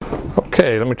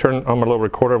Okay, let me turn on my little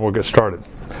recorder and we'll get started.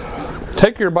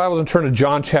 Take your Bibles and turn to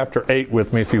John chapter 8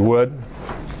 with me, if you would.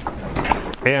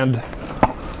 And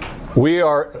we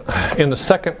are in the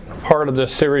second part of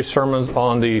this series sermons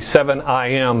on the 7 I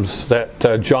Ams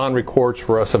that John records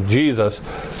for us of Jesus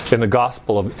in the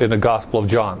Gospel of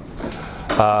John.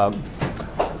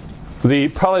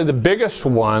 Probably the biggest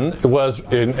one was,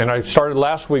 and I started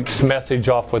last week's message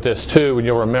off with this too, and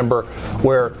you'll remember,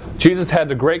 where Jesus had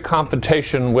the great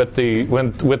confrontation with the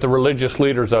religious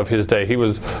leaders of his day. He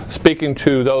was speaking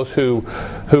to those who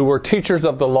were teachers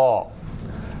of the law.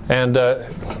 And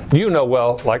you know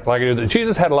well, like I do, that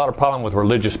Jesus had a lot of problem with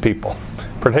religious people,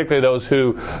 particularly those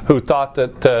who thought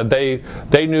that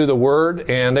they knew the Word,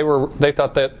 and they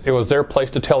thought that it was their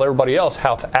place to tell everybody else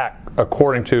how to act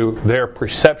according to their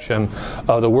perception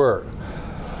of the Word.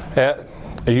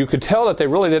 You could tell that they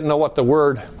really didn't know what the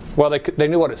Word, well, they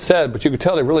knew what it said, but you could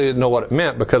tell they really didn't know what it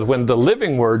meant, because when the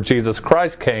living Word, Jesus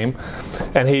Christ, came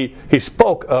and he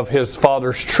spoke of his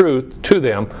Father's truth to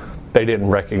them, they didn't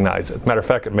recognize it. Matter of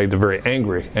fact, it made them very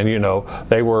angry. And you know,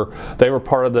 they were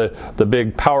part of the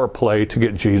big power play to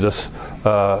get Jesus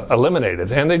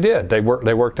eliminated. And they did. They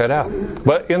worked that out.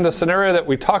 But in the scenario that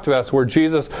we talked about, it's where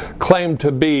Jesus claimed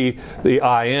to be the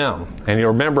I Am. And you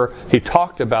remember, he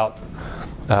talked about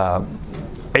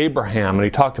Abraham, and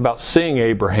he talked about seeing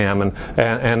Abraham,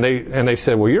 and they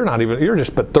said, well, you're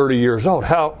just but 30 years old.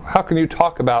 How can you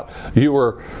talk about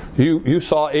you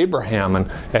saw Abraham?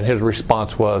 And his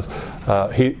response was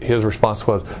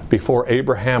before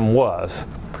Abraham was,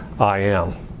 I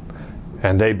am.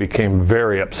 And they became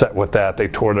very upset with that. They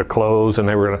tore their clothes, and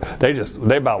they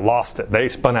about lost it. They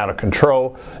spun out of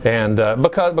control, and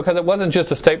because it wasn't just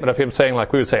a statement of him saying,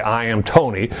 like we would say, I am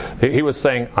Tony. He was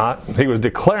saying he was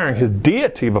declaring his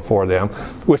deity before them,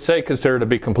 which they consider to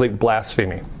be complete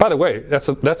blasphemy. By the way, that's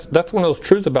one of those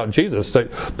truths about Jesus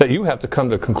that you have to come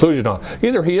to a conclusion on.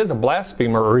 Either he is a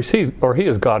blasphemer, or he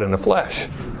is God in the flesh.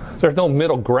 There's no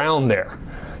middle ground there.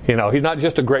 You know, he's not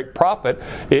just a great prophet.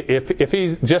 If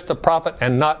he's just a prophet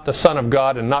and not the Son of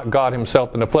God and not God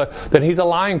himself in the flesh, then he's a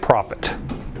lying prophet.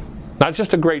 Not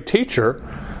just a great teacher,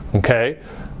 okay?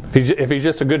 If he's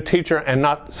just a good teacher and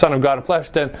not Son of God in flesh,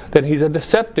 then he's a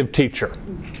deceptive teacher.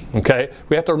 Okay?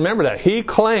 We have to remember that. He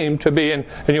claimed to be, and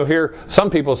you'll hear some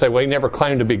people say, well, he never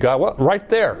claimed to be God. Well, right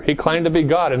there, he claimed to be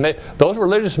God. And those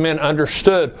religious men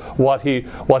understood what he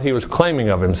was claiming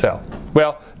of himself.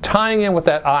 Well, tying in with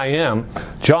that I am,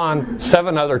 John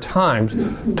 7 other times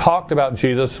talked about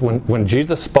Jesus when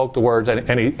Jesus spoke the words,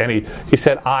 and he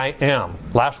said, I am.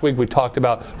 Last week we talked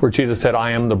about where Jesus said,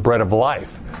 I am the bread of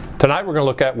life. Tonight we're going to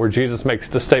look at where Jesus makes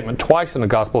the statement twice in the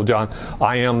Gospel of John,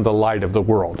 I am the light of the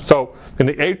world. So in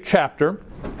the 8th chapter,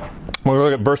 we're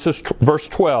going to look at verse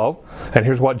 12, and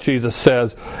here's what Jesus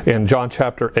says in John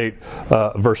chapter 8,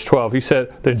 verse 12. He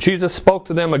said, Then Jesus spoke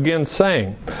to them again,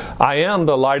 saying, I am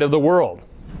the light of the world.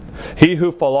 He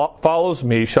who follows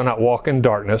me shall not walk in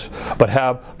darkness, but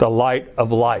have the light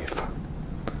of life.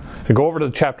 And go over to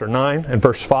chapter 9 and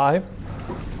verse 5,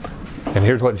 and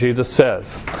here's what Jesus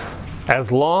says.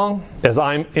 As long as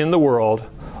I'm in the world,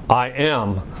 I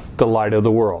am the light of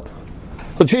the world.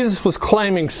 So Jesus was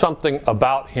claiming something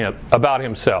about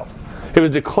himself. He was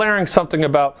declaring something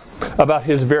about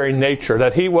his very nature,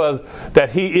 that he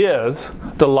is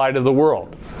the light of the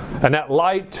world. And that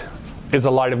light is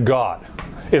the light of God.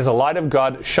 It is a light of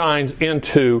God that shines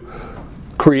into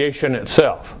creation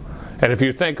itself. And if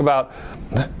you think about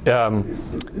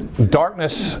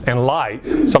darkness and light,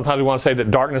 sometimes we want to say that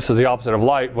darkness is the opposite of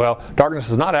light. Well, darkness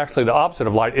is not actually the opposite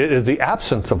of light. It is the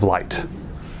absence of light.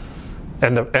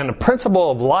 And the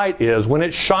principle of light is when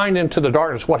it shined into the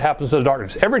darkness, what happens to the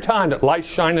darkness? Every time that light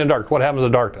shines in the darkness, what happens to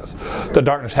the darkness? The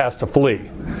darkness has to flee.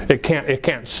 It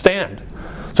can't stand.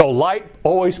 So light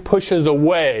always pushes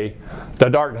away the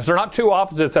darkness. They're not two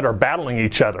opposites that are battling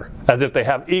each other as if they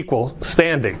have equal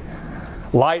standing.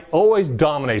 Light always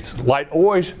dominates. Light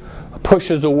always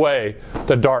pushes away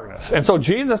the darkness. And so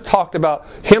Jesus talked about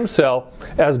himself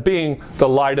as being the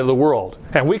light of the world.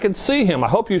 And we can see him. I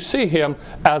hope you see him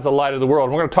as the light of the world.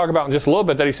 And we're going to talk about in just a little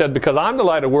bit that he said, because I'm the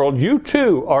light of the world, you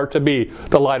too are to be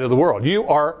the light of the world. You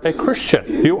are a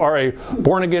Christian. You are a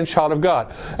born-again child of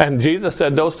God. And Jesus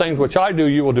said, those things which I do,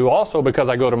 you will do also, because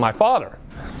I go to my Father.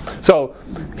 So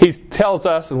he tells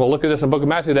us, and we'll look at this in the book of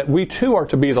Matthew, that we too are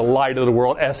to be the light of the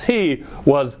world as he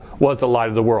was the light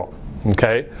of the world.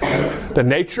 Okay? The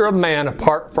nature of man,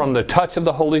 apart from the touch of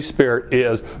the Holy Spirit,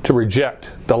 is to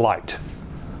reject the light.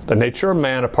 The nature of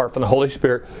man, apart from the Holy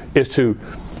Spirit, is to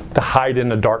hide in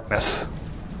the darkness.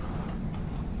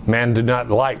 Man did not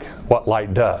like what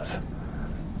light does.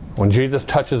 When Jesus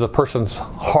touches a person's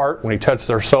heart, when he touches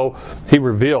their soul, he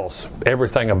reveals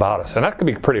everything about us. And that can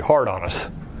be pretty hard on us.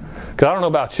 Because I don't know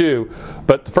about you,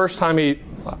 but the first time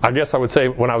I guess I would say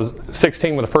when I was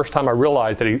 16, when the first time I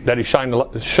realized that he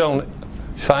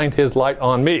shined his light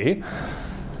on me,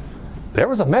 there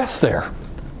was a mess there.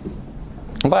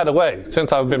 And by the way,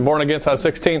 since I've been born again since I was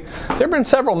 16, there have been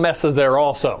several messes there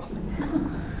also.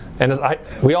 And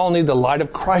we all need the light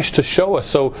of Christ to show us.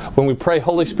 So when we pray,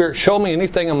 Holy Spirit, show me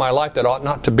anything in my life that ought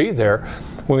not to be there,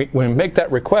 when we make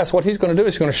that request, what he's going to do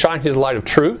is he's going to shine his light of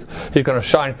truth. He's going to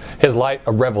shine his light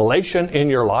of revelation in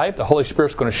your life. The Holy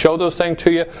Spirit's going to show those things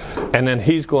to you. And then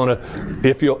he's going to,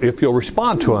 if you'll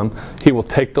respond to him, he will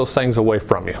take those things away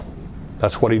from you.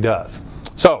 That's what he does.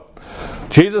 So,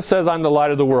 Jesus says, I'm the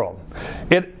light of the world.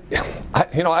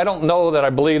 I don't know that I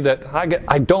believe that,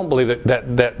 I don't believe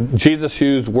that Jesus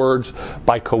used words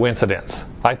by coincidence.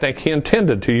 I think he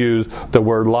intended to use the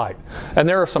word light. And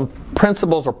there are some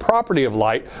principles or property of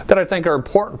light that I think are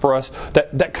important for us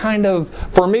that kind of,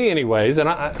 for me anyways, and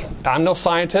I'm no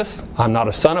scientist, I'm not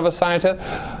a son of a scientist.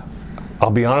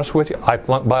 I'll be honest with you, I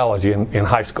flunked biology in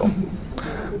high school.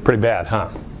 Pretty bad, huh?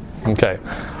 Okay,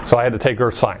 so I had to take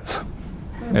earth science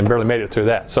and barely made it through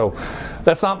that. So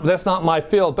that's not my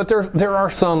field. But there are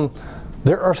some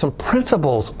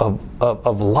principles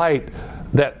of light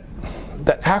that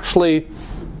actually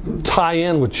tie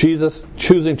in with Jesus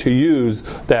choosing to use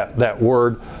that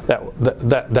word,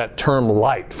 that term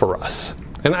light for us.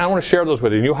 And I want to share those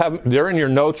with you. They're in your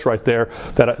notes right there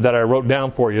that I wrote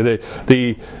down for you.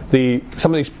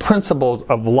 Some of these principles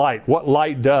of light, what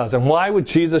light does, and why would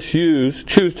Jesus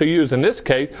choose to use, in this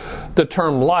case, the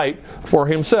term light for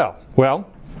himself? Well,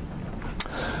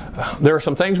 there are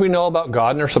some things we know about God,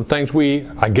 and there are some things we,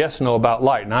 I guess, know about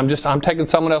light. And I'm taking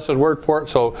someone else's word for it,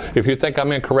 so if you think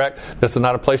I'm incorrect, this is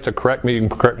not a place to correct me. You can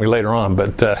correct me later on.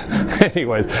 But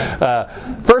anyways,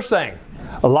 first thing,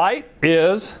 light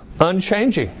is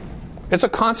unchanging. It's a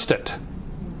constant.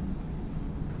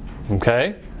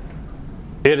 Okay?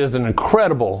 It is an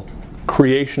incredible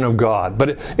creation of God,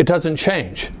 but it doesn't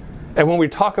change. And when we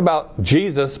talk about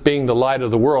Jesus being the light of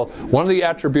the world, one of the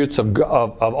attributes of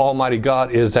Almighty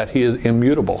God is that he is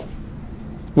immutable,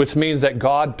 which means that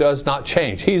God does not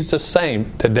change. He's the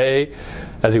same today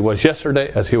as he was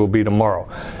yesterday, as he will be tomorrow.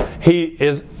 He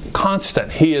is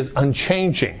constant. He is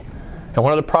unchanging. And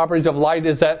one of the properties of light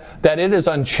is that it is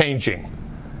unchanging.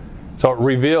 So it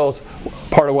reveals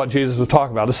part of what Jesus was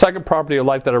talking about. The second property of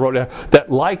light that I wrote down, that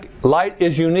light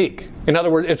is unique. In other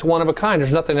words, it's one of a kind.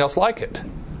 There's nothing else like it.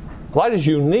 Light is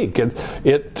unique.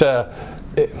 It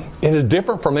is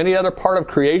different from any other part of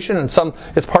creation, and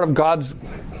it's part of God's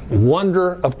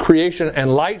wonder of creation.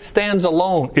 And light stands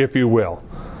alone, if you will.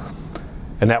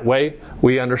 And that way,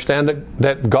 we understand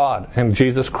that God and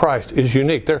Jesus Christ is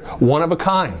unique. They're one of a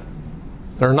kind.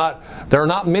 There are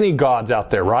not many gods out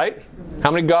there, right?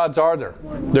 How many gods are there?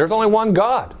 There's only one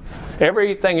God.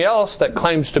 Everything else that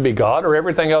claims to be God, or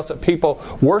everything else that people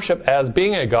worship as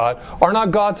being a God, are not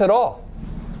gods at all.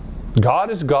 God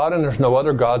is God, and there's no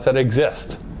other gods that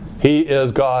exist. He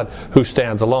is God who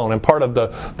stands alone. And part of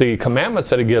the commandments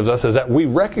that he gives us is that we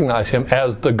recognize him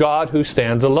as the God who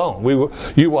stands alone.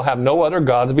 You will have no other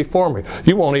gods before me.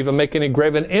 You won't even make any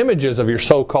graven images of your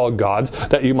so-called gods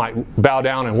that you might bow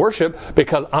down and worship,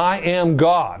 because I am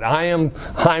God.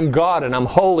 I'm God, and I'm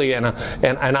holy, and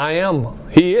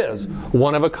he is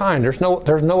one of a kind. There's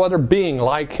no other being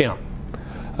like him.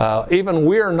 Even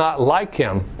we're not like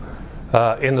him.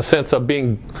 In the sense of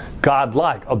being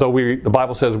God-like. Although the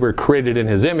Bible says we're created in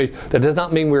his image, that does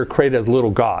not mean we're created as little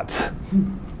gods.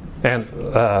 And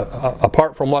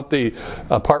apart from what many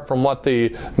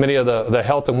of the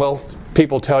health and wealth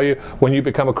people tell you, when you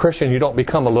become a Christian, you don't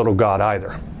become a little god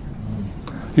either.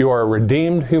 You are a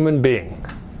redeemed human being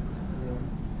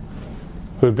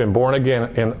who's been born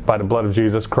again by the blood of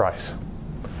Jesus Christ.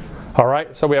 All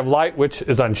right, so we have light which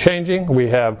is unchanging. We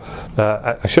have,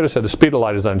 I should have said the speed of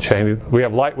light is unchanging. We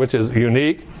have light which is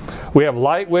unique. We have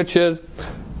light which is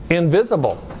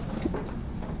invisible.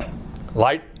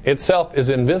 Light itself is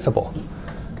invisible.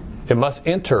 It must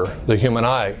enter the human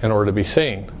eye in order to be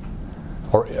seen,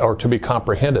 or to be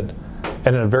comprehended.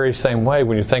 And in the very same way,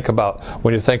 when you think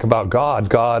about God,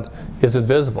 God is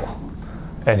invisible,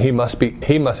 and He must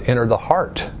enter the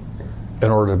heart in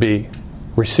order to be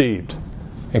received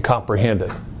and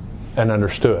comprehended and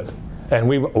understood. And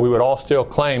we would all still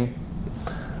claim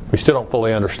we still don't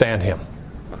fully understand Him.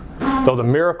 Though the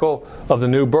miracle of the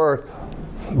new birth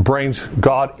brings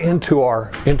God into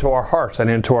our hearts and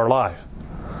into our life.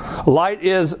 Light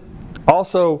is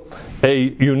also a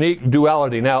unique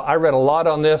duality. Now, I read a lot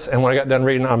on this, and when I got done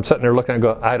reading, I'm sitting there looking and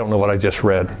go, I don't know what I just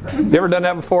read. You ever done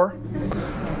that before?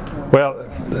 Well,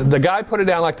 the guy put it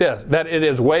down like this, that it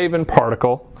is wave and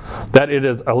particle, that it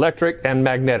is electric and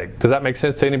magnetic. Does that make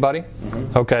sense to anybody?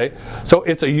 Okay. So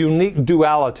it's a unique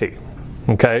duality.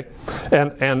 Okay,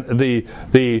 and the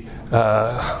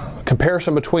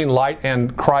comparison between light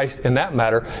and Christ in that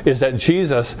matter is that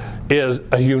Jesus is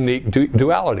a unique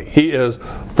duality. He is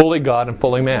fully God and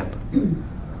fully man.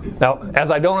 Now,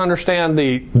 as I don't understand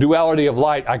the duality of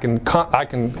light, I can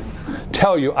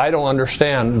tell you I don't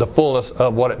understand the fullness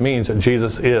of what it means that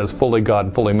Jesus is fully God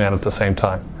and fully man at the same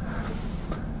time.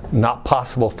 Not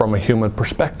possible from a human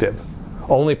perspective.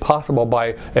 Only possible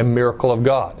by a miracle of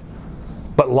God.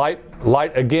 But light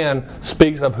again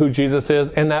speaks of who Jesus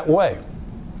is in that way.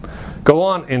 Go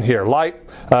on in here. Light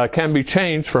can be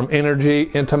changed from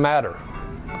energy into matter.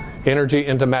 Energy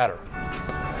into matter.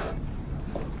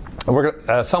 We're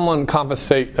gonna, someone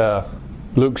compensate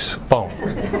Luke's phone.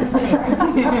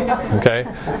 Okay?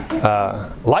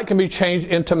 Light can be changed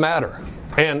into matter.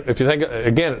 And if you think,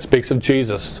 again, it speaks of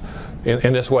Jesus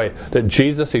in this way, that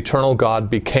Jesus, eternal God,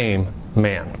 became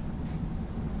man.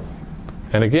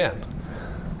 And again,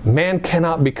 man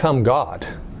cannot become God.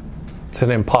 It's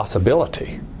an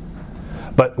impossibility.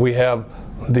 But we have,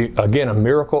 again, a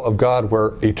miracle of God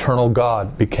where eternal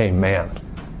God became man,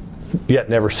 yet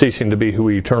never ceasing to be who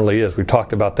he eternally is. We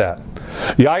talked about that.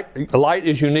 Light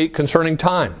is unique concerning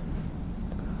time.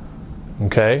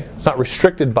 Okay? It's not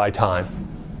restricted by time.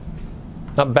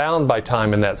 Not bound by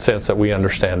time in that sense that we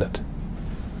understand it.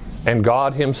 And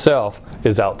God himself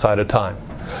is outside of time.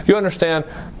 You understand?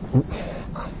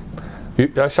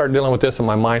 I start dealing with this and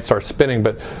my mind starts spinning,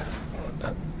 but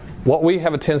what we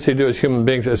have a tendency to do as human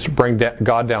beings is to bring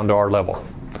God down to our level.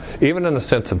 Even in the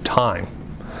sense of time.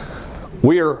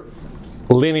 We are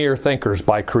linear thinkers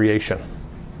by creation.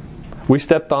 We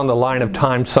stepped on the line of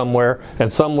time somewhere,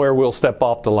 and somewhere we'll step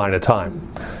off the line of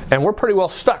time. And we're pretty well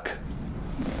stuck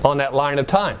on that line of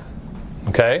time.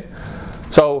 Okay?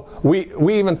 So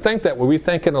we even think that way. We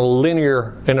think in a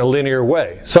linear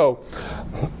way. So,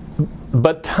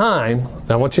 but time,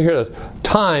 I want you to hear this,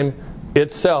 time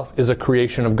itself is a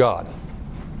creation of God.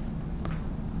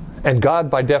 And God,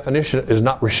 by definition, is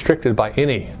not restricted by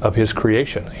any of his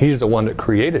creation. He's the one that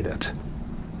created it.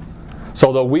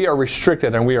 So though we are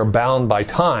restricted and we are bound by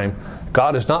time,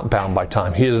 God is not bound by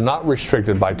time. He is not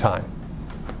restricted by time.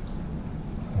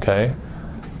 Okay?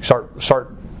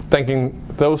 Start thinking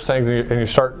those things, and you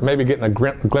start maybe getting a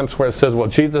glimpse where it says, well,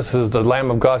 Jesus is the Lamb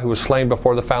of God who was slain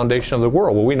before the foundation of the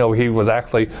world. Well, we know he was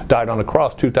actually died on the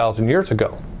cross 2,000 years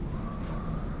ago.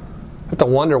 I have to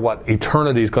wonder what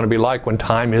eternity is going to be like when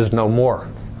time is no more.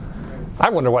 I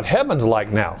wonder what heaven's like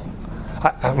now.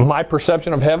 My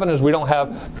perception of heaven is we don't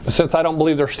have, since I don't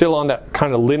believe they're still on that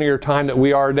kind of linear time that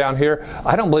we are down here,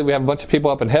 I don't believe we have a bunch of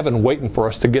people up in heaven waiting for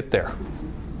us to get there.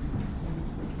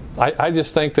 I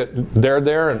just think that they're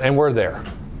there and we're there.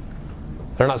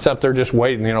 They're not sitting up there just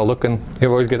waiting, looking.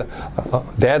 You always get,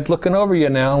 Dad's looking over you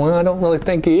now. Well, I don't really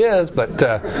think he is, but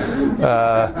and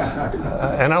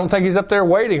I don't think he's up there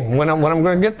waiting when I'm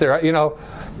going to get there.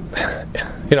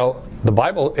 The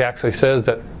Bible actually says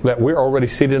that we're already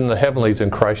seated in the heavenlies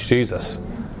in Christ Jesus.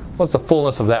 What's the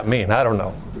fullness of that mean? I don't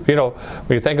know.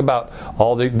 When you think about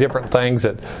all the different things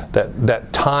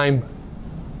that time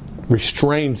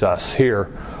restrains us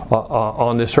here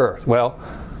on this earth. Well,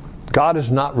 God is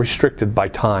not restricted by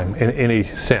time in any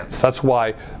sense. That's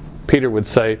why Peter would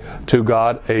say to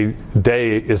God, a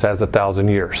day is as 1,000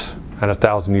 years, and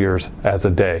 1,000 years as a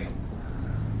day.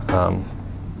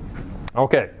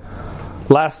 Okay.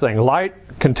 Last thing, light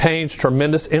contains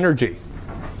tremendous energy.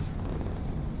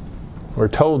 We're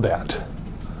told that.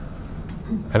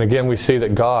 And again, we see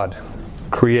that God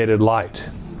created light.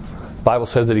 The Bible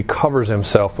says that he covers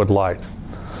himself with light.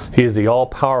 He is the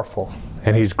all-powerful,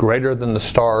 and he's greater than the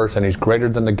stars, and he's greater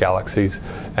than the galaxies,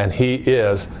 and he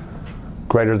is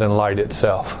greater than light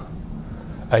itself.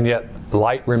 And yet,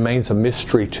 light remains a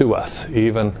mystery to us,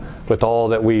 even with all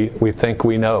that we think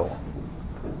we know.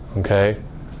 Okay?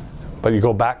 But you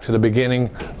go back to the beginning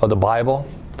of the Bible,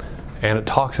 and it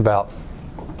talks about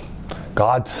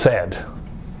God said.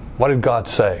 What did God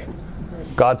say?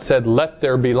 God said, "Let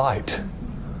there be light."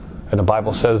 And the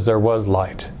Bible says there was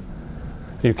light.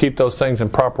 You keep those things in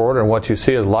proper order, and what you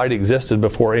see is light existed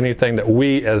before anything that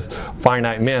we as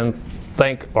finite men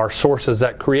think are sources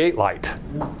that create light.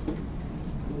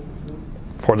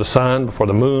 Before the sun, before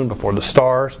the moon, before the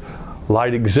stars,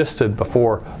 light existed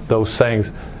before those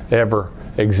things ever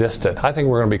existed. I think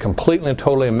we're going to be completely and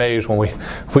totally amazed when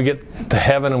if we get to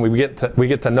heaven and we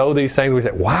get to know these things. We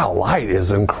say, wow, light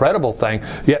is an incredible thing.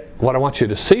 Yet what I want you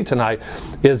to see tonight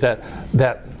is that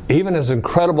even as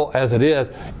incredible as it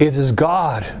is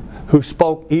God who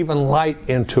spoke even light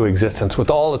into existence with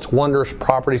all its wondrous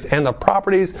properties and the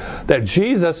properties that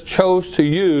Jesus chose to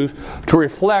use to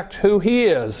reflect who He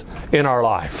is in our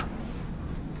life.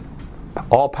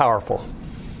 All powerful.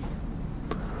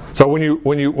 So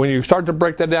when you start to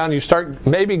break that down, you start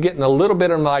maybe getting a little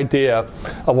bit of an idea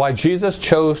of why Jesus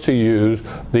chose to use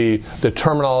the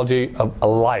terminology of a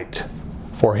light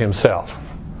for Himself.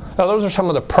 Now those are some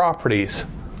of the properties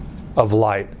of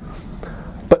light.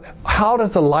 But how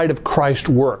does the light of Christ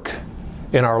work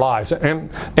in our lives? And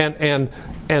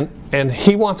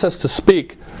He wants us to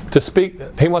speak.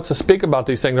 He wants to speak about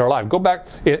these things in our life. Go back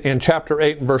in chapter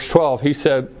 8 and verse 12.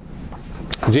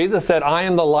 Jesus said, I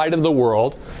am the light of the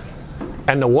world,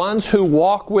 and the ones who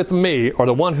walk with me, or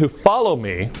the one who follow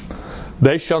me,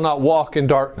 they shall not walk in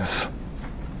darkness.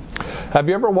 Have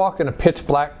you ever walked in a pitch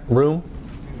black room?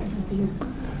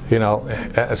 You know,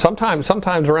 sometimes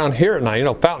around here at night,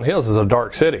 Fountain Hills is a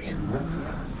dark city.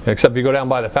 Except if you go down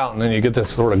by the fountain and you get this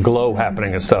sort of glow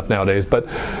happening and stuff nowadays. But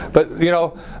we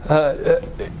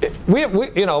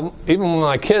even when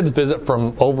my kids visit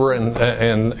from over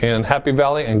in Happy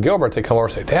Valley and Gilbert, they come over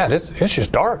and say, Dad, it's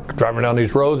just dark driving down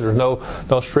these roads. There's no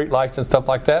street lights and stuff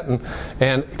like that,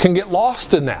 and can get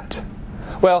lost in that.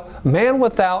 Well, man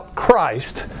without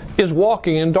Christ is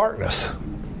walking in darkness.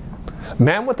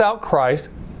 Man without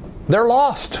Christ, they're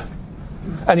lost.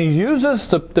 And He uses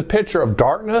the picture of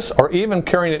darkness, or even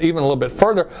carrying it even a little bit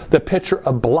further, the picture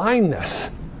of blindness,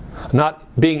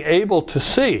 not being able to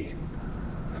see.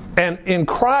 And in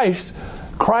Christ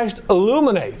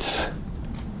illuminates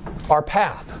our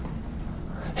path.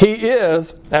 He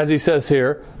is, as He says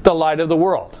here, the light of the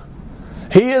world.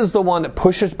 He is the one that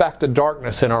pushes back the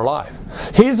darkness in our life.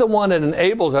 He's the one that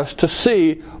enables us to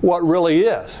see what really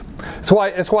is. It's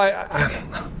why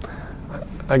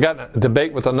I got in a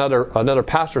debate with another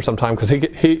pastor sometime, because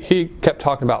he kept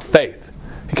talking about faith.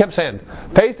 He kept saying,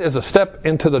 faith is a step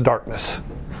into the darkness.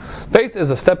 Faith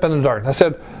is a step into the darkness. I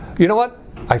said, you know what?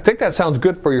 I think that sounds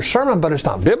good for your sermon, but it's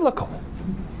not biblical.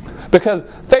 Because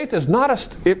faith is not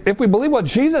if we believe what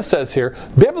Jesus says here,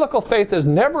 biblical faith is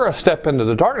never a step into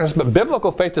the darkness, but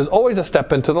biblical faith is always a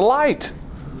step into the light.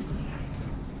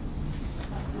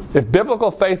 If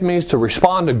biblical faith means to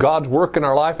respond to God's work in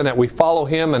our life and that we follow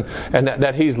Him and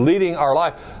that He's leading our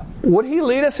life, would He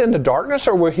lead us into darkness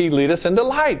or would He lead us into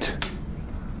light?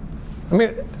 I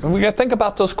mean, we got to think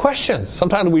about those questions.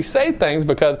 Sometimes we say things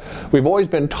because we've always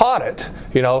been taught it.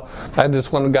 I had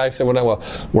this one guy say,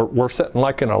 we're sitting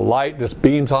like in a light, this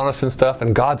beams on us and stuff,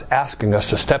 and God's asking us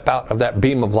to step out of that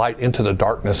beam of light into the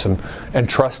darkness and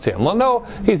trust Him. Well, no,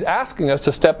 He's asking us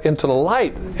to step into the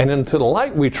light, and into the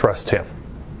light we trust Him.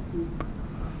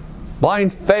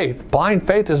 Blind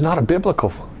faith is not a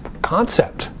biblical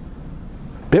concept.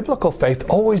 Biblical faith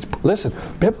always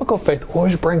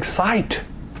brings sight.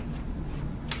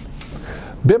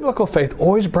 Biblical faith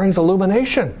always brings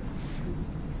illumination.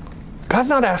 God's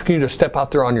not asking you to step out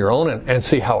there on your own and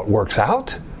see how it works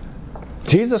out.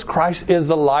 Jesus Christ is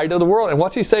the light of the world. And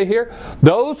what's He say here?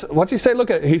 What's He say?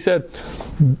 Look at it. He said,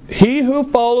 He who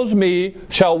follows me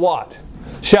shall what?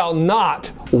 Shall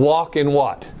not walk in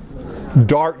what?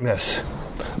 Darkness,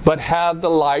 but have the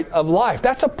light of life.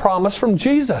 That's a promise from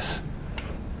Jesus.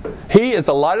 He is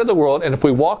the light of the world, and if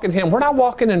we walk in Him, we're not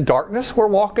walking in darkness, we're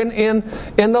walking in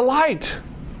the light.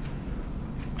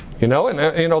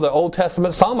 The Old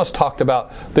Testament psalmist talked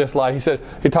about this light.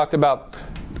 He talked about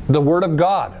the Word of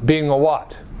God being a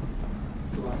what?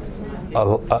 A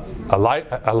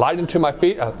light into my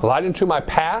feet, a light into my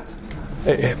path.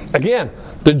 Again,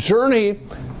 the journey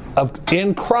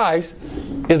in Christ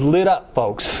is lit up,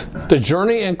 folks. The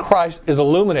journey in Christ is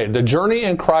illuminated. The journey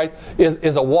in Christ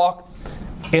is a walk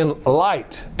in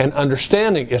light and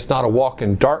understanding. It's not a walk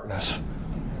in darkness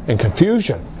and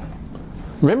confusion.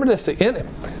 Remember this,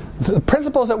 the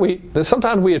principles that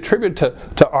sometimes we attribute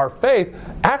to our faith,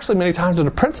 actually many times are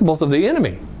the principles of the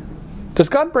enemy. Does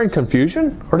God bring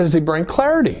confusion or does He bring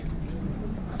clarity?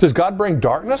 Does God bring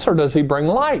darkness or does He bring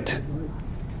light?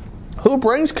 Who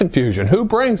brings confusion? Who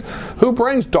brings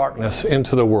darkness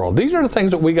into the world? These are the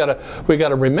things that we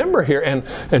gotta remember here. And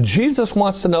Jesus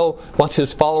wants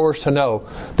His followers to know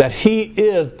that He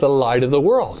is the light of the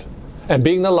world. And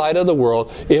being the light of the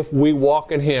world, if we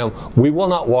walk in Him, we will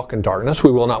not walk in darkness.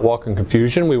 We will not walk in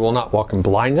confusion. We will not walk in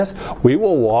blindness. We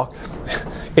will walk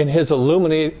in His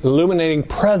illuminating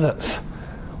presence,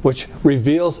 which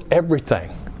reveals everything.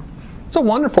 It's a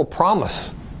wonderful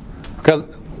promise. Because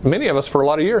many of us for a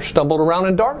lot of years stumbled around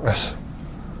in darkness,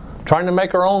 trying to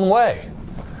make our own way,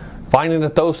 finding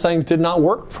that those things did not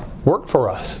work for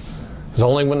us. It was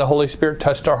only when the Holy Spirit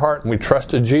touched our heart and we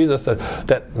trusted Jesus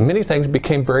that many things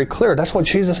became very clear. That's what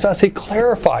Jesus does. He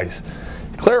clarifies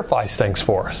things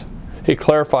for us. He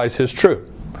clarifies His truth.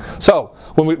 So,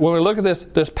 when we look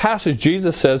at this passage,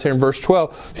 Jesus says here in verse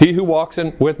 12, "He who walks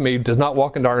with me does not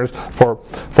walk in darkness,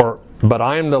 but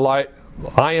I am the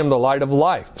light of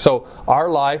life." So our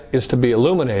life is to be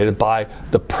illuminated by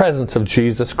the presence of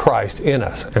Jesus Christ in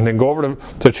us. And then go over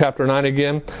to chapter 9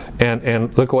 again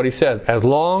and look what he says. "As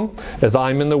long as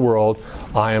I'm in the world,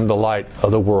 I am the light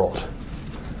of the world."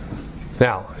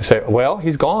 Now, you say, well,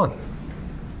 he's gone.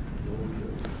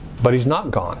 But he's not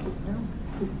gone.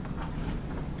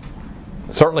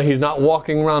 Certainly he's not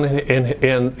walking around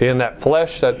in that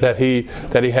flesh that he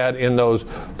had in those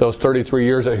 33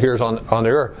 years that he was on the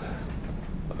earth.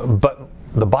 But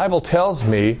the Bible tells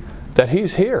me that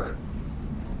he's here.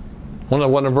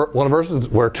 One of the verses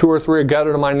where 2 or 3 are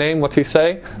gathered in my name, what's he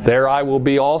say? There I will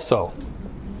be also.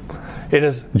 It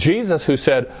is Jesus who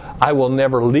said, "I will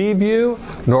never leave you,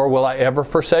 nor will I ever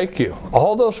forsake you."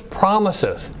 All those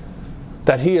promises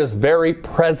that he is very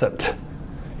present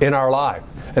in our life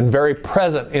and very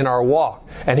present in our walk.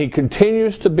 And he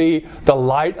continues to be the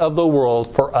light of the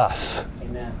world for us.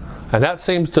 Amen. And that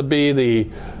seems to be the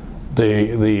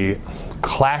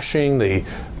clashing,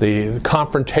 the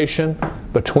confrontation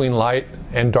between light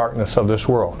and darkness of this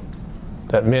world.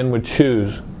 That men would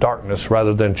choose darkness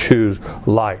rather than choose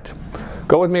light.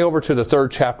 Go with me over to the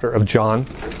 3rd chapter of John.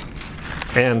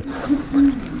 And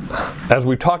as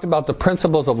we talked about the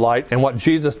principles of light and what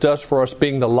Jesus does for us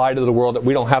being the light of the world, that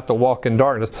we don't have to walk in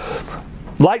darkness,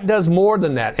 light does more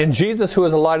than that. And Jesus, who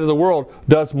is the light of the world,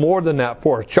 does more than that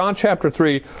for us. John chapter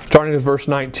 3, starting with verse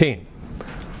 19.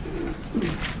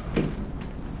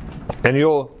 And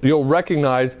you'll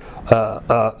recognize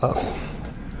a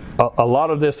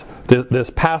lot of this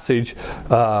passage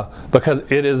because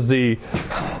it is the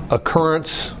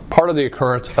occurrence, part of the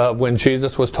occurrence of when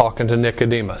Jesus was talking to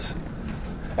Nicodemus,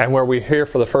 and where we hear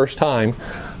for the first time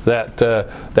that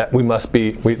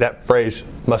that phrase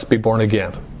must be born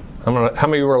again. How many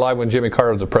of you were alive when Jimmy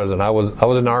Carter was the president? I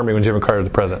was in the Army when Jimmy Carter was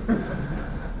the president.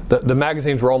 The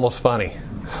magazines were almost funny.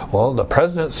 Well, the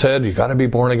president said you got to be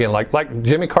born again. Like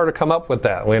Jimmy Carter come up with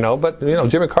that, But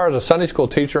Jimmy Carter is a Sunday school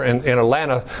teacher in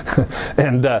Atlanta,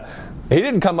 and he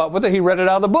didn't come up with it. He read it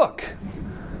out of the book.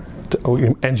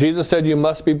 And Jesus said you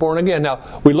must be born again.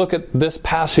 Now we look at this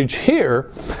passage here,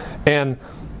 and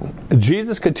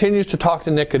Jesus continues to talk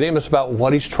to Nicodemus about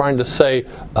what he's trying to say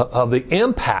of the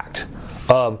impact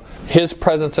of his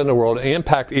presence in the world, and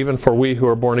impact even for we who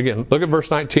are born again. Look at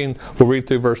verse 19. We'll read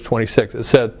through verse 26.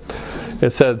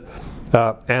 It said,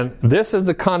 and this is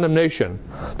the condemnation,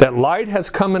 that light has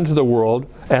come into the world,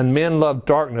 and men love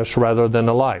darkness rather than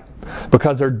the light,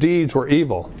 because their deeds were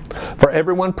evil. For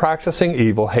everyone practicing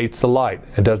evil hates the light,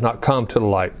 and does not come to the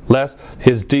light, lest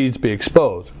his deeds be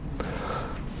exposed.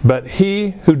 But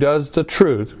he who does the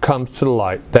truth comes to the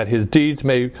light, that his deeds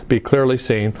may be clearly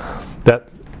seen, that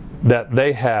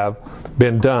they have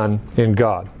been done in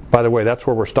God. By the way, that's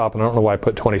where we're stopping. I don't know why I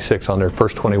put 26 on there,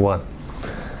 verse 21.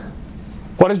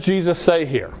 What does Jesus say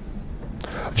here?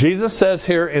 Jesus says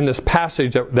here in this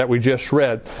passage that we just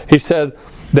read, he says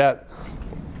that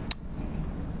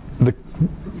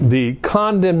the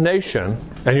condemnation,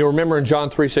 and you'll remember in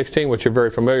John 3:16, which you're very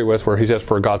familiar with, where he says,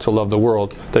 "For God so loved the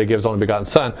world that he gives only begotten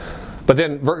Son." But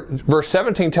then verse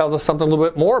 17 tells us something a little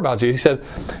bit more about Jesus.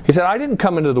 He said, "I didn't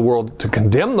come into the world to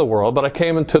condemn the world, but I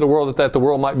came into the world that the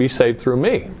world might be saved through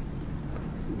me."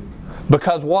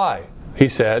 Because why? He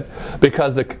said,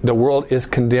 because the world is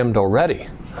condemned already.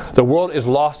 The world is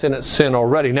lost in its sin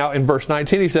already. Now in verse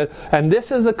 19 he said, and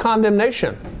this is the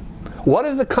condemnation. What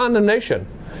is the condemnation?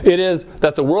 It is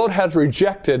that the world has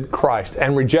rejected Christ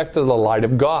and rejected the light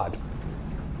of God.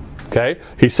 Okay?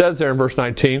 He says there in verse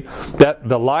 19 that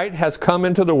the light has come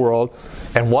into the world,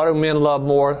 and what do men love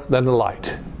more than the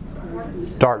light?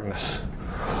 Darkness.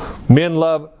 Men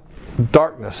love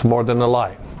darkness more than the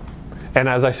light. And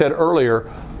as I said earlier,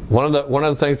 one of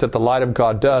the things that the light of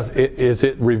God does is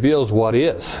it reveals what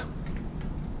is.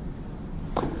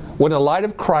 When the light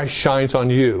of Christ shines on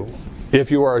you,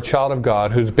 if you are a child of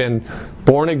God who's been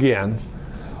born again,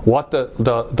 what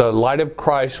the light of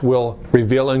Christ will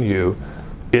reveal in you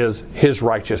is His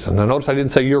righteousness. Now notice I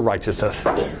didn't say your righteousness.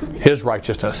 His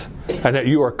righteousness. And that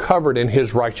you are covered in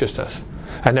His righteousness.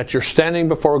 And that your standing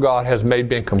before God has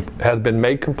been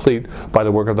made complete by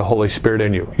the work of the Holy Spirit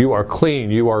in you. You are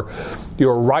clean. You are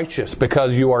righteous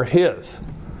because you are His.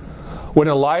 When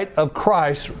the light of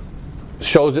Christ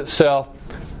shows itself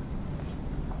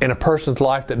in a person's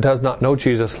life that does not know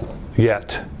Jesus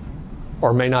yet,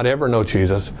 or may not ever know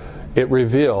Jesus, it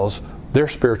reveals their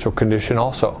spiritual condition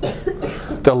also.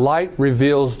 The light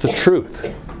reveals the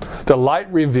truth. The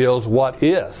light reveals what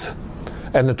is.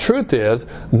 And the truth is,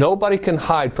 nobody can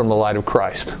hide from the light of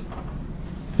Christ.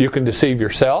 You can deceive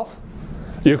yourself.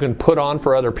 You can put on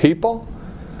for other people.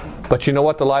 But you know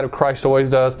what the light of Christ always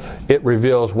does? It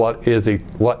reveals what is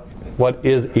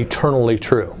eternally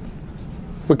true.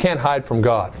 We can't hide from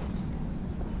God.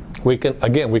 We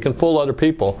can fool other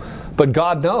people, but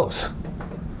God knows.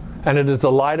 And it is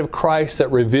the light of Christ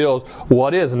that reveals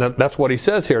what is. And that's what he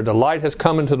says here. The light has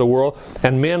come into the world,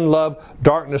 and men love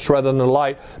darkness rather than the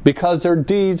light because their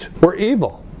deeds were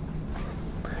evil.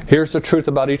 Here's the truth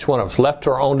about each one of us. Left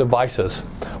to our own devices,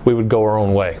 we would go our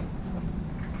own way.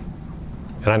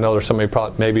 And I know there's somebody,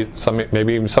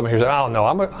 maybe even somebody who says, "Oh no,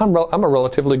 I'm a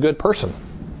relatively good person.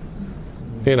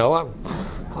 You know,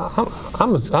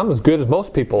 I'm as good as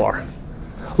most people are."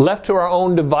 Left to our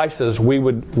own devices, we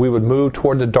would move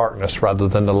toward the darkness rather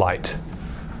than the light.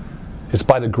 It's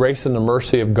by the grace and the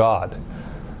mercy of God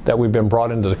that we've been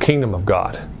brought into the kingdom of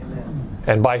God.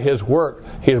 And by His work,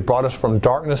 He has brought us from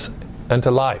darkness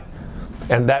into light.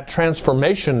 And that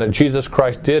transformation that Jesus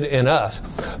Christ did in us,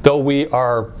 though we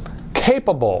are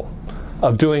capable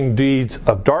of doing deeds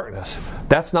of darkness,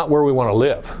 that's not where we want to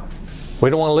live. We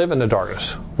don't want to live in the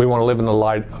darkness. We want to live in the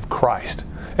light of Christ.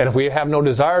 And if we have no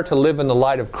desire to live in the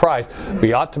light of Christ,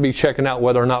 we ought to be checking out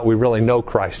whether or not we really know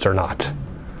Christ or not.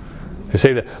 You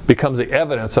see, that becomes the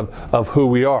evidence of who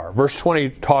we are. Verse 20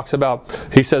 talks about,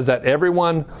 he says that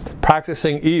everyone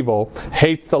practicing evil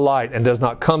hates the light and does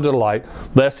not come to the light,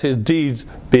 lest his deeds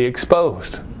be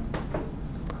exposed.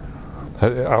 I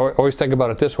always think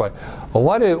about it this way. Well,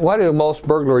 why do most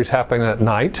burglaries happen at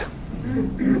night?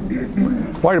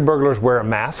 Why do burglars wear a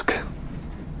mask?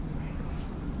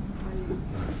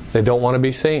 They don't want to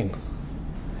be seen.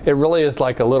 It really is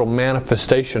like a little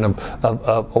manifestation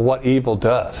of what evil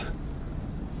does.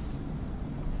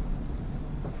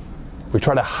 We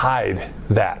try to hide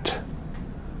that.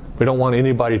 We don't want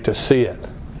anybody to see it.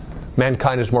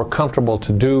 Mankind is more comfortable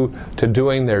to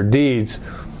doing their deeds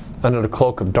under the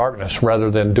cloak of darkness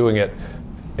rather than doing it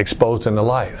exposed in the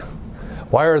light.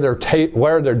 Why are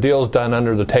there deals done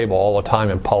under the table all the time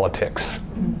in politics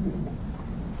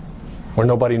where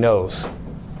nobody knows?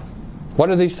 Why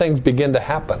do these things begin to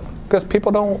happen? Because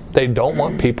people don't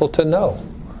want people to know.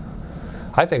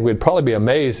 I think we'd probably be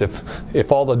amazed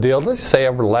if all the deals, let's just say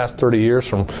over the last 30 years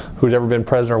from who's ever been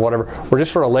president or whatever, were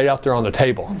just sort of laid out there on the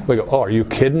table. We go, oh, are you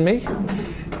kidding me?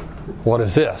 What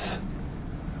is this?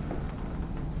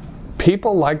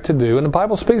 People like to do, and the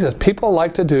Bible speaks of this, people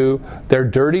like to do their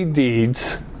dirty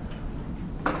deeds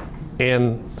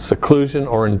in seclusion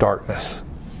or in darkness.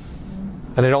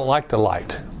 And they don't like the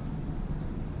light.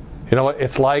 You know what?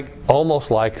 It's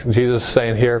almost like Jesus is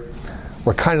saying here,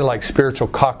 we're kind of like spiritual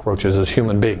cockroaches as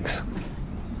human beings.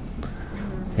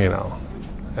 You know,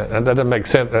 and that doesn't make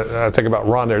sense. I think about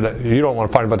Ron there. That you don't want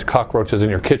to find a bunch of cockroaches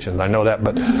in your kitchen. I know that,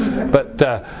 but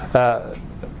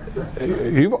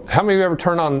how many of you ever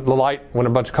turned on the light when a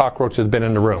bunch of cockroaches have been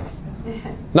in the room?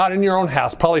 Not in your own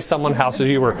house. Probably someone's house as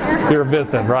you were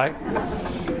visiting, right?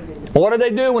 What do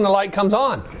they do when the light comes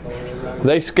on?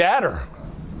 They scatter.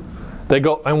 They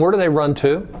go, and where do they run to?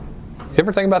 You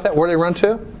ever think about that? Where do they run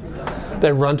to?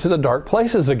 They run to the dark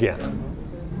places again.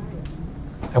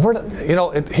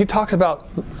 And he talks about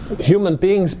human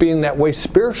beings being that way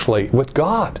spiritually with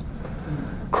God.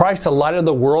 Christ, the light of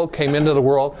the world, came into the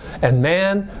world, and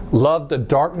man loved the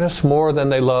darkness more than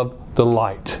they loved the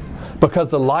light. Because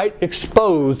the light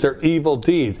exposed their evil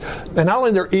deeds. And not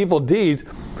only their evil deeds,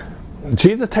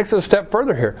 Jesus takes it a step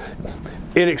further here.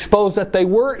 It exposed that they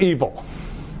were evil.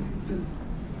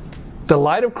 The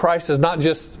light of Christ does not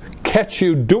just catch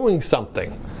you doing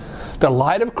something. The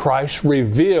light of Christ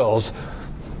reveals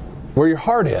where your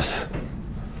heart is.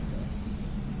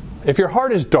 If your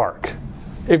heart is dark,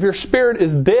 if your spirit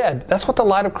is dead, that's what the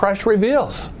light of Christ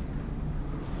reveals.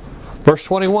 Verse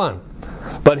 21,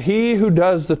 but he who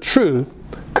does the truth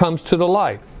comes to the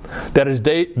light, that his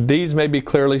deeds may be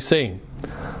clearly seen.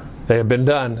 They have been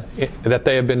done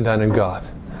in God.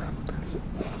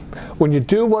 When you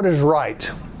do what is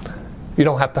right, you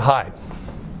don't have to hide.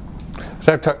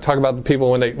 So I talk about the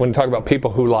people when you talk about people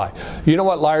who lie. You know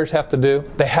what liars have to do?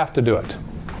 They have to do it.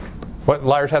 What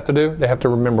liars have to do? They have to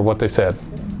remember what they said.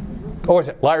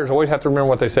 Liars always have to remember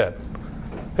what they said.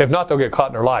 If not, they'll get caught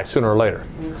in their lie sooner or later.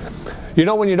 You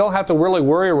know when you don't have to really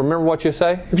worry or remember what you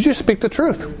say? If you just speak the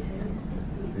truth.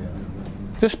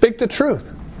 Just speak the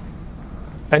truth.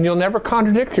 And you'll never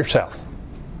contradict yourself.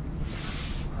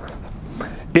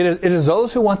 It is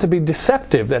those who want to be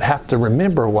deceptive that have to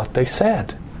remember what they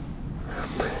said.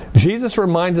 Jesus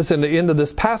reminds us in the end of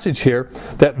this passage here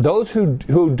that those who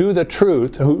do the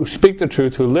truth, who speak the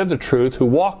truth, who live the truth, who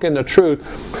walk in the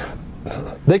truth,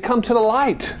 they come to the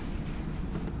light.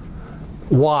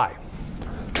 Why?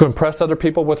 To impress other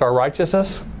people with our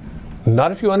righteousness?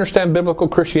 Not if you understand biblical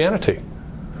Christianity.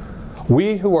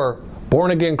 We who are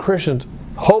born-again Christians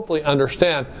hopefully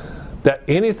understand that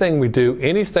anything we do,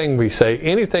 anything we say,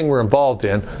 anything we're involved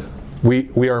in,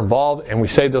 we are involved and we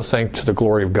say those things to the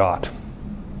glory of God.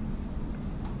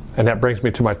 And that brings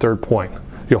me to my third point.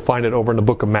 You'll find it over in the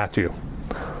book of Matthew.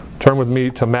 Turn with me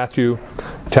to Matthew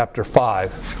chapter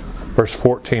 5, verse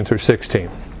 14 through 16.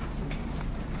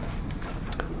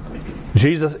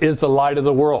 Jesus is the light of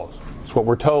the world. That's what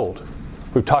we're told.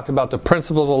 We've talked about the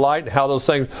principles of light and how those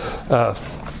things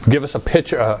give us a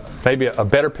picture, maybe a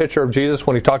better picture of Jesus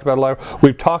when he talked about light.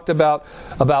 We've talked about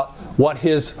what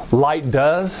his light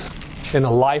does in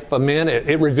the life of men.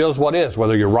 It reveals what is,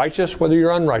 whether you're righteous, whether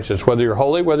you're unrighteous, whether you're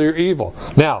holy, whether you're evil.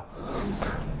 Now,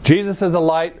 Jesus is the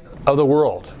light of the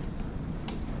world.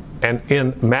 And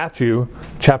in Matthew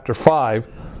chapter 5,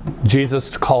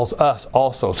 Jesus calls us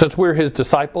also. Since we're his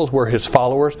disciples, we're his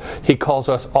followers, he calls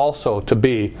us also to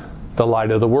be the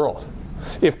light of the world.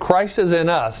 If Christ is in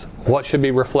us, what should be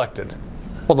reflected?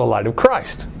 Well, the light of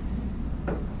Christ.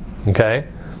 Okay?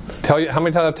 Tell you how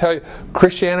many times I tell you,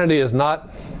 Christianity is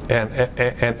not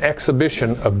an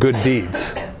exhibition of good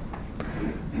deeds.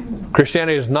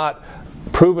 Christianity is not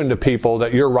proving to people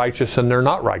that you're righteous and they're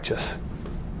not righteous.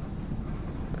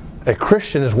 A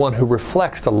Christian is one who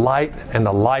reflects the light and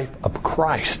the life of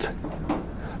Christ.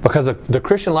 Because the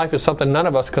Christian life is something none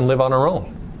of us can live on our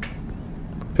own.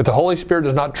 If the Holy Spirit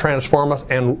does not transform us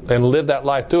and live that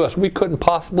life through us, we couldn't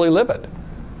possibly live it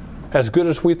as good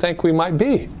as we think we might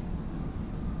be.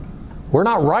 We're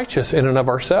not righteous in and of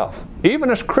ourselves.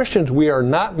 Even as Christians, we are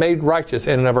not made righteous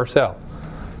in and of ourselves.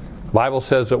 The Bible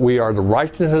says that we are the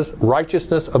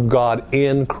righteousness of God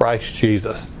in Christ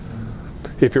Jesus.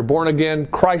 If you're born again,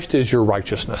 Christ is your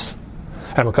righteousness.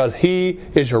 And because he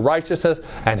is your righteousness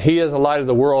and he is the light of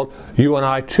the world, you and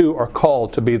I too are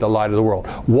called to be the light of the world.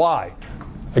 Why?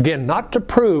 Again, not to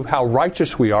prove how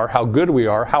righteous we are, how good we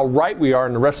are, how right we are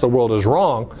and the rest of the world is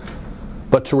wrong,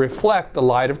 but to reflect the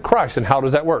light of Christ. And how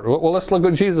does that work? Well, let's look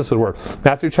at Jesus' word.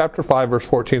 Matthew chapter 5, verse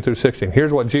 14 through 16.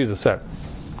 Here's what Jesus said.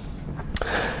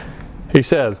 He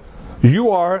says,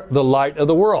 "You are the light of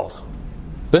the world."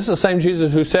 This is the same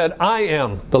Jesus who said, "I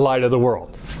am the light of the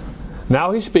world."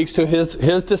 Now he speaks to his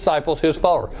disciples, his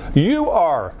followers. You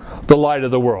are the light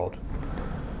of the world.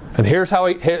 And here's how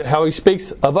he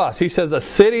speaks of us. He says, "A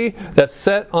city that's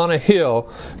set on a hill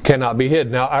cannot be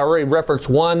hid." Now, I already referenced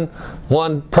one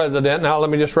president. Now let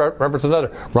me just reference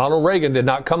another. Ronald Reagan did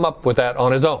not come up with that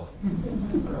on his own.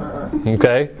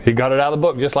 Okay? He got it out of the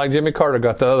book, just like Jimmy Carter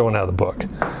got the other one out of the book.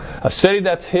 A city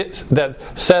that's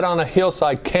set on a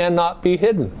hillside cannot be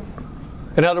hidden.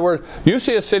 In other words, you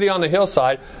see a city on the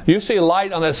hillside, you see a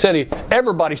light on that city,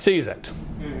 everybody sees it.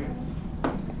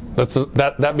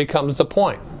 That becomes the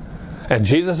point. And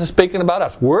Jesus is speaking about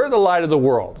us. We're the light of the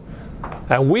world.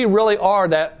 And we really are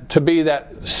to be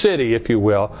that city, if you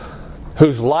will,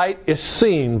 whose light is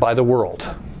seen by the world.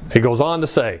 He goes on to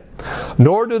say,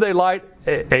 "Nor do they light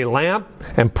a lamp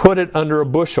and put it under a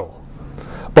bushel,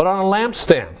 but on a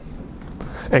lampstand.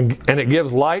 And it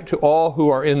gives light to all who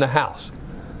are in the house."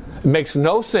 It makes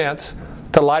no sense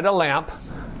to light a lamp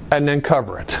and then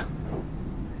cover it.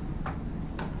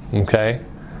 Okay?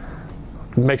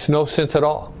 It makes no sense at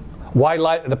all. Why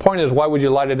light? The point is, why would you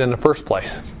light it in the first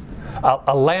place?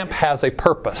 A lamp has a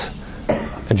purpose.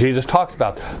 And Jesus talks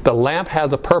about it. The lamp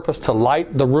has a purpose to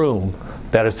light the room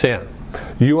that it's in.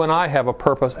 You and I have a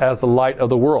purpose as the light of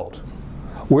the world.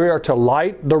 We are to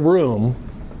light the room,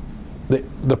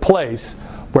 the place,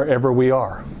 wherever we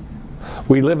are.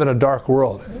 We live in a dark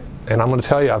world. And I'm going to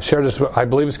tell you, I've shared this, I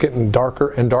believe it's getting darker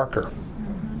and darker.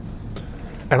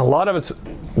 And a lot of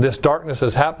this darkness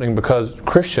is happening because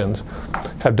Christians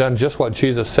have done just what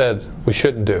Jesus said we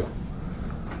shouldn't do.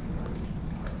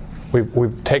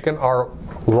 We've taken our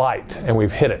light and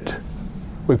we've hid it.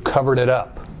 We've covered it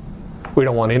up. We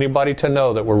don't want anybody to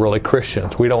know that we're really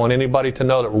Christians. We don't want anybody to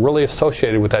know that we're really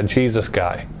associated with that Jesus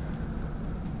guy.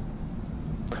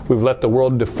 We've let the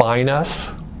world define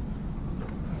us.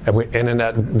 And in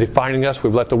that defining us,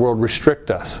 we've let the world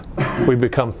restrict us. We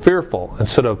become fearful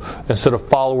instead of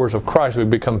followers of Christ. We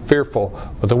become fearful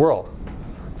with the world.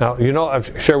 Now, you know,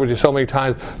 I've shared with you so many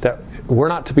times that we're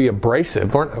not to be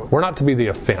abrasive. We're not to be the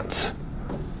offense.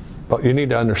 But you need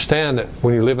to understand that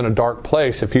when you live in a dark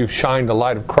place, if you shine the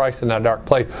light of Christ in that dark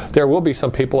place, there will be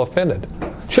some people offended.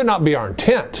 Should not be our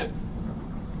intent.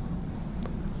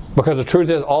 Because the truth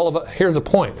is, here's the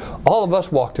point. All of us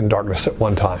walked in darkness at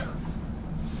one time.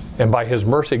 And by His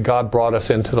mercy, God brought us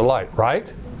into the light,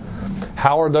 right?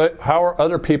 How are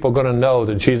other people going to know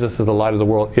that Jesus is the light of the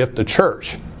world if the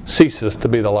church ceases to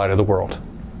be the light of the world?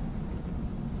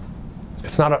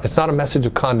 It's not a message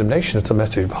of condemnation. It's a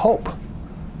message of hope.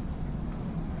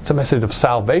 It's a message of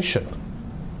salvation.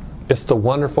 It's the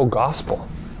wonderful gospel.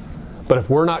 But if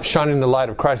we're not shining the light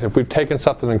of Christ, if we've taken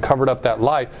something and covered up that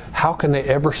light, how can they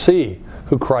ever see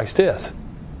who Christ is?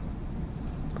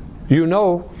 You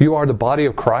know you are the body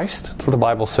of Christ. That's what the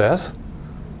Bible says.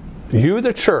 You,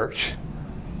 the church,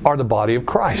 are the body of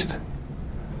Christ.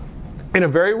 In a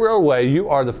very real way, you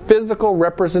are the physical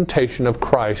representation of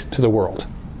Christ to the world.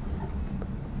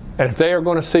 And if they are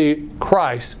going to see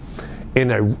Christ in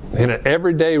an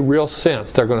everyday real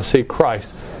sense, they're going to see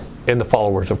Christ in the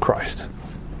followers of Christ.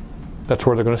 That's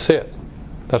where they're going to see it.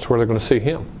 That's where they're going to see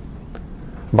Him.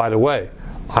 By the way,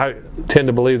 I tend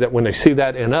to believe that when they see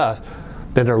that in us,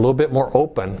 then they're a little bit more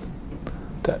open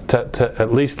to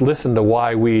at least listen to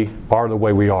why we are the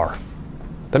way we are.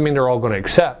 Doesn't mean they're all going to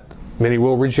accept. Many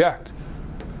will reject.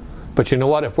 But you know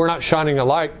what? If we're not shining a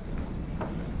light,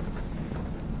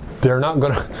 they're not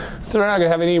going to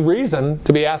have any reason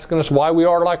to be asking us why we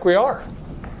are like we are.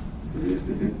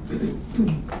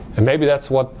 And maybe that's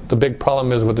what the big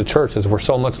problem is with the church, is we're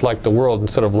so much like the world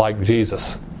instead of like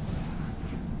Jesus.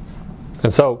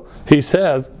 And so he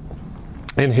says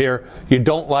in here, you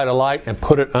don't light a light and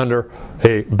put it under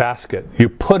a basket. You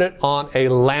put it on a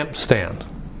lampstand.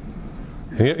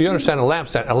 And you understand a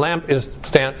lampstand. A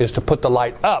lampstand is to put the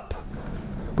light up.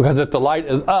 Because if the light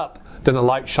is up, then the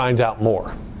light shines out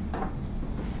more.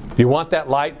 You want that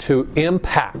light to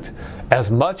impact as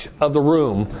much of the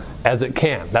room as it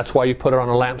can. That's why you put it on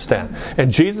a lampstand. And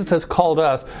Jesus has called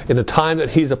us in the time that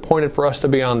He's appointed for us to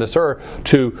be on this earth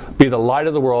to be the light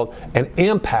of the world and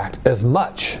impact as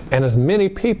much and as many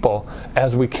people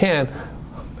as we can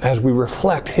as we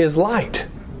reflect His light.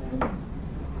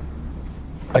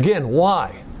 Again,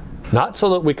 why? Not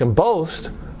so that we can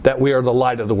boast that we are the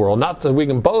light of the world, not so that we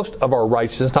can boast of our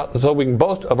righteousness, not so we can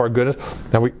boast of our goodness.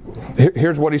 Now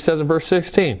here's what he says in verse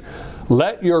 16.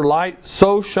 Let your light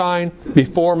so shine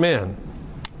before men.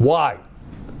 Why?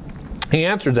 He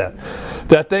answered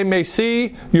that they may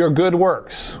see your good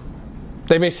works.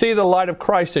 They may see the light of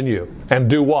Christ in you. And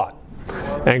do what?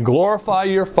 And glorify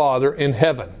your Father in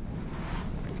heaven.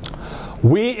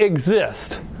 We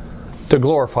exist to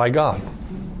glorify God.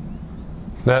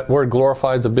 That word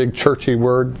glorify is a big churchy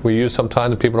word we use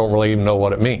sometimes, and people don't really even know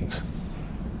what it means.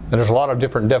 And there's a lot of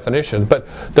different definitions, but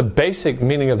the basic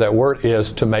meaning of that word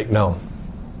is to make known.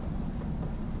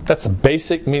 That's the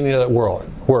basic meaning of that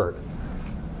word.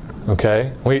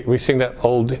 Okay? We sing that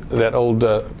old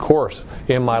chorus,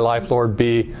 in my life, Lord,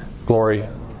 be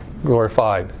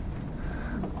glorified.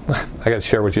 I got to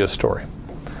share with you a story.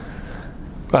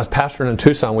 When I was pastoring in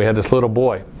Tucson, we had this little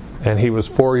boy, and he was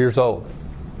 4 years old.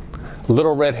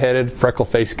 Little red-headed,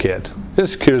 freckle-faced kid.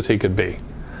 As cute as he could be.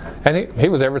 And he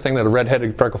was everything that a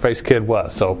red-headed, freckle-faced kid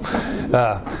was. So,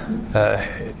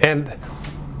 and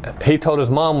he told his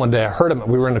mom one day, I heard him,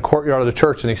 we were in the courtyard of the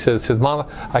church, and he says, Mama,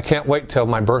 I can't wait till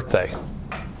my birthday.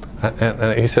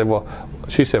 And he said,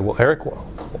 she said, Eric,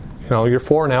 you're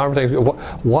 4 now, everything's good.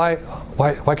 Why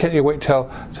can't you wait till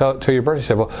your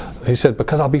birthday? He said,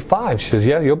 because I'll be 5. She says,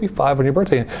 yeah, you'll be 5 on your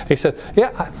birthday. And he said,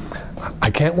 yeah, I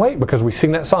can't wait because we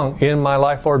sing that song, in my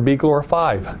life, Lord, be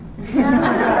glorified.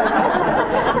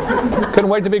 Couldn't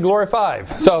wait to be glorified.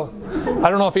 So, I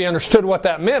don't know if he understood what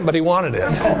that meant, but he wanted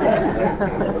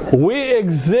it. We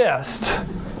exist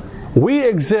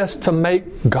to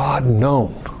make God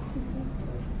known.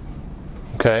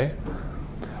 Okay?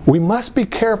 We must be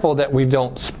careful that we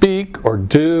don't speak or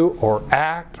do or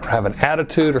act or have an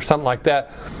attitude or something like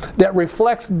that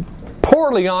reflects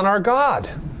poorly on our God.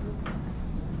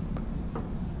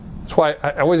 That's why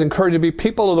I always encourage you to be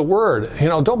people of the Word.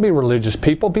 Don't be religious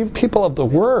people. Be people of the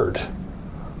Word.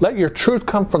 Let your truth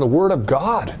come from the Word of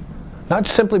God. Not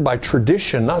simply by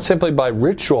tradition, not simply by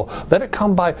ritual. Let it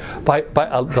come by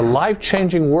the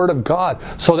life-changing Word of God,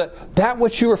 so that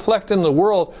which you reflect in the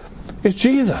world is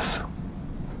Jesus.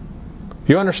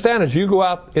 You understand, as you go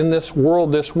out in this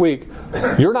world this week,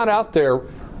 you're not out there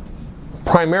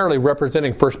primarily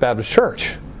representing First Baptist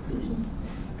Church.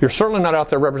 You're certainly not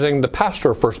out there representing the pastor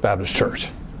of First Baptist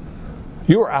Church.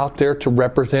 You are out there to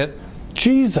represent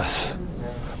Jesus.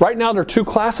 Right now there are 2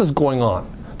 classes going on.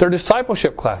 They're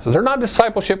discipleship classes. They're not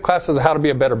discipleship classes of how to be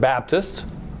a better Baptist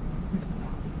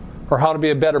or how to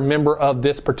be a better member of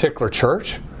this particular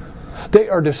church. They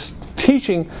are just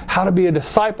teaching how to be a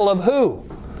disciple of who?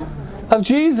 of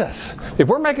Jesus. If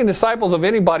we're making disciples of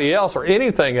anybody else or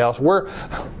anything else, we're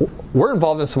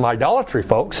involved in some idolatry,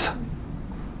 folks.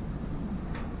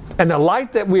 And the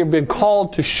light that we have been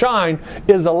called to shine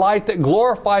is a light that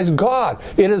glorifies God.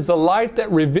 It is the light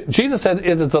that Jesus said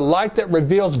it is the light that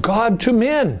reveals God to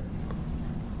men.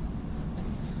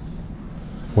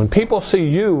 When people see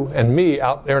you and me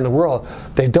out there in the world,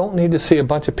 they don't need to see a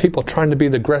bunch of people trying to be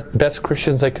the best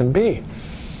Christians they can be.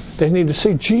 They need to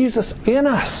see Jesus in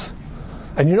us.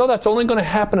 And you know that's only going to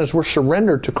happen as we're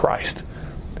surrendered to Christ,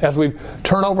 as we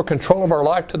turn over control of our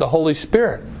life to the Holy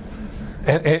Spirit.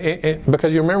 And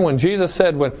because you remember when Jesus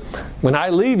said, when I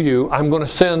leave you, I'm going to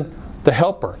send the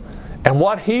Helper. And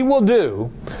what He will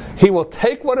do, He will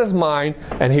take what is mine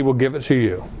and He will give it to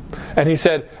you. And He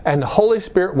said, and the Holy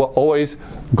Spirit will always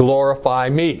glorify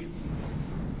me.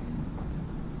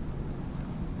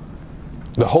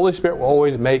 The Holy Spirit will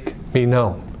always make me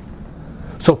known.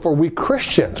 So for we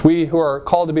Christians, we who are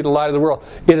called to be the light of the world,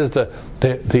 it is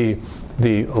the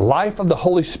life of the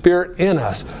Holy Spirit in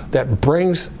us that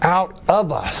brings out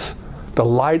of us the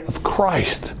light of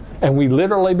Christ. And we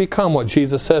literally become what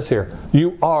Jesus says here.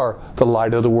 You are the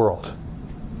light of the world.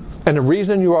 And the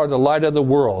reason you are the light of the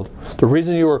world, the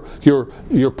reason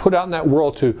you're put out in that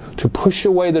world to push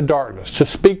away the darkness, to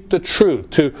speak the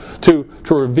truth, to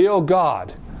reveal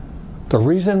God, the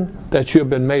reason that you have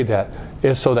been made that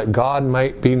is so that God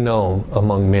might be known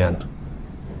among men.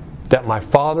 That my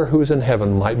Father who is in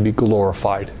heaven might be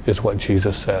glorified, is what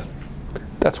Jesus said.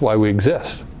 That's why we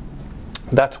exist.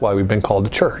 That's why we've been called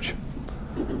to church.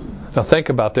 Now think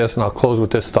about this, and I'll close with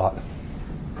this thought.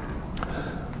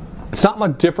 It's not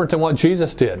much different than what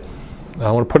Jesus did.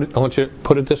 I want you to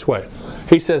put it this way.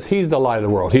 He says He's the light of the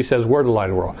world. He says we're the light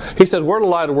of the world. He says we're the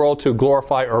light of the world to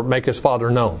glorify or make His Father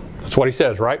known. That's what He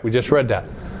says, right? We just read that.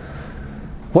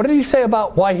 What did He say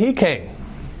about why He came?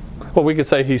 Well, we could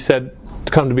say He said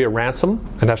to come to be a ransom,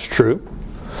 and that's true.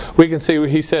 We can see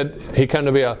He said He came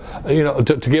to be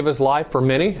to give His life for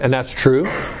many, and that's true.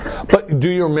 But do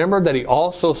you remember that He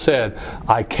also said,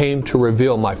 I came to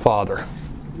reveal my Father?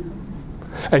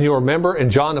 And you remember in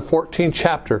John the 14th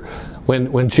chapter,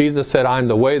 when Jesus said, I am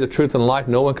the way, the truth, and the life,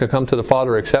 no one can come to the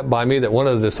Father except by me, that one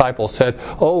of the disciples said,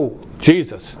 oh,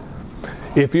 Jesus,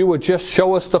 if you would just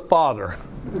show us the Father,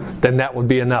 then that would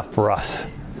be enough for us.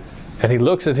 And He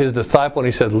looks at His disciple and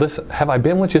He said, listen, have I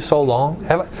been with you so long?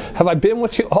 Have I been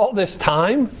with you all this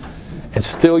time? And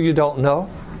still you don't know?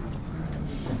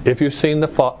 If you've seen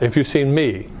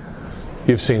me,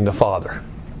 you've seen the Father.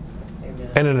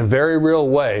 Amen. And in a very real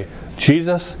way,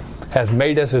 Jesus has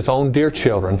made us His own dear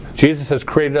children. Jesus has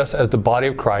created us as the body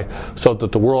of Christ so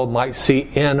that the world might see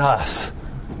in us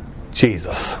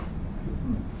Jesus.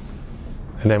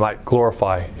 And they might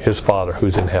glorify His Father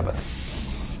who's in heaven.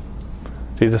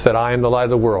 Jesus said, I am the light of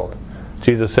the world.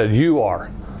 Jesus said, you are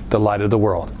the light of the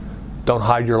world. Don't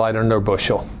hide your light under a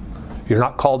bushel. You're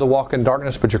not called to walk in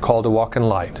darkness, but you're called to walk in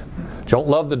light. Don't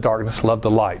love the darkness, love the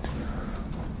light.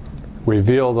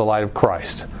 Reveal the light of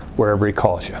Christ wherever He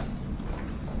calls you.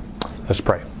 Let's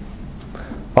pray.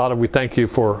 Father, we thank You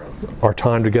for our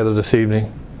time together this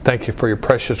evening. Thank You for Your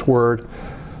precious word.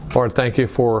 Lord, thank You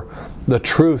for the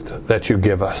truth that You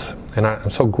give us. And I'm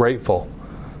so grateful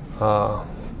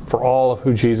for all of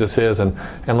who Jesus is. And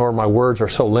Lord, my words are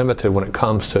so limited when it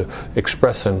comes to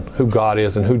expressing who God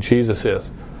is and who Jesus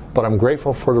is. But I'm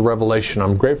grateful for the revelation.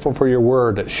 I'm grateful for Your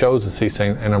word that shows us these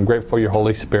things. And I'm grateful for Your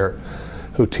Holy Spirit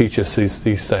who teaches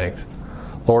these things.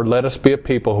 Lord, let us be a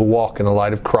people who walk in the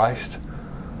light of Christ.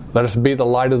 Let us be the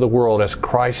light of the world as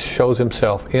Christ shows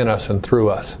Himself in us and through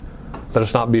us. Let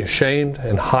us not be ashamed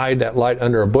and hide that light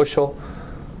under a bushel,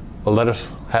 but let us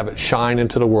have it shine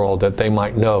into the world that they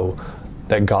might know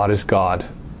that God is God,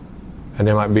 and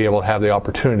they might be able to have the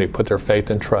opportunity to put their faith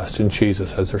and trust in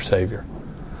Jesus as their Savior.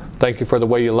 Thank You for the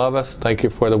way You love us. Thank You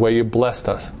for the way You blessed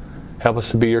us. Help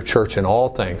us to be Your church in all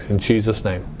things. In Jesus'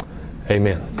 name,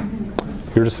 amen.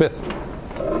 You're dismissed.